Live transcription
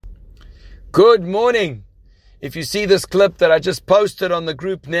Good morning. If you see this clip that I just posted on the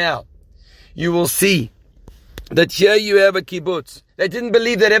group now, you will see that here you have a kibbutz. They didn't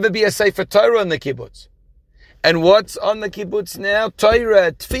believe there'd ever be a Sefer Torah in the kibbutz. And what's on the kibbutz now?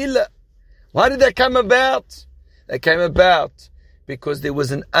 Torah, Tefillah. Why did that come about? They came about because there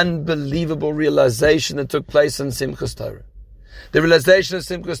was an unbelievable realization that took place in Simchas Torah. The realization of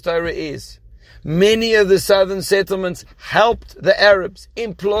Simchas Torah is many of the southern settlements helped the Arabs,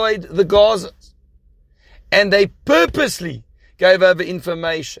 employed the Gazans, and they purposely gave over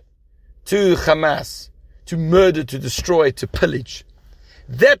information to Hamas, to murder, to destroy, to pillage.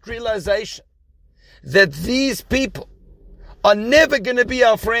 That realization that these people are never going to be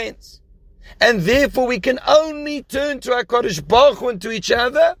our friends, and therefore we can only turn to HaKadosh Baruch Hu and to each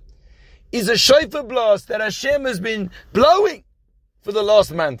other, is a shofar blast that Hashem has been blowing for the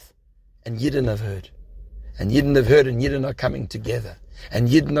last month. And Yidden have heard. And Yidden have heard, and Yidden are coming together. And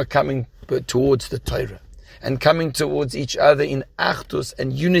Yidden are coming towards the Torah. And coming towards each other in achdus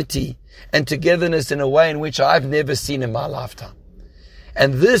and unity and togetherness in a way in which I've never seen in my lifetime.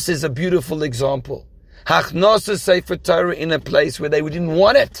 And this is a beautiful example. Hachnasa Sefer Torah in a place where they didn't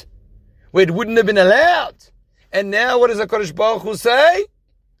want it, where it wouldn't have been allowed. And now what does HaKadosh Baruch Hu say?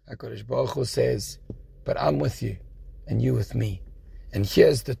 HaKadosh Baruch Hu says, but I'm with you and you with me. And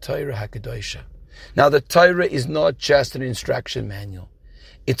here's the Torah HaKadosha. Now the Torah is not just an instruction manual.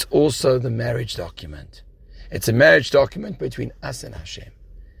 It's also the marriage document. It's a marriage document between us and Hashem.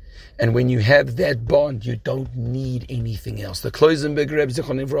 And when you have that bond, you don't need anything else. The Kloisenberg Rebbe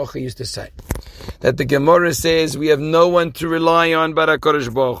Zichron Livracha used to say that the Gemara says we have no one to rely on but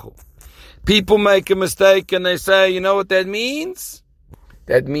HaKadosh Baruch Hu. People make a mistake and they say, you know what that means?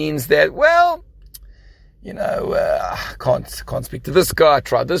 That means that, well, I can't speak to this guy, I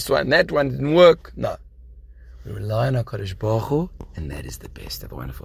tried this one, that one didn't work. No. We rely on HaKadosh Baruch Hu, and that is the best. Have a wonderful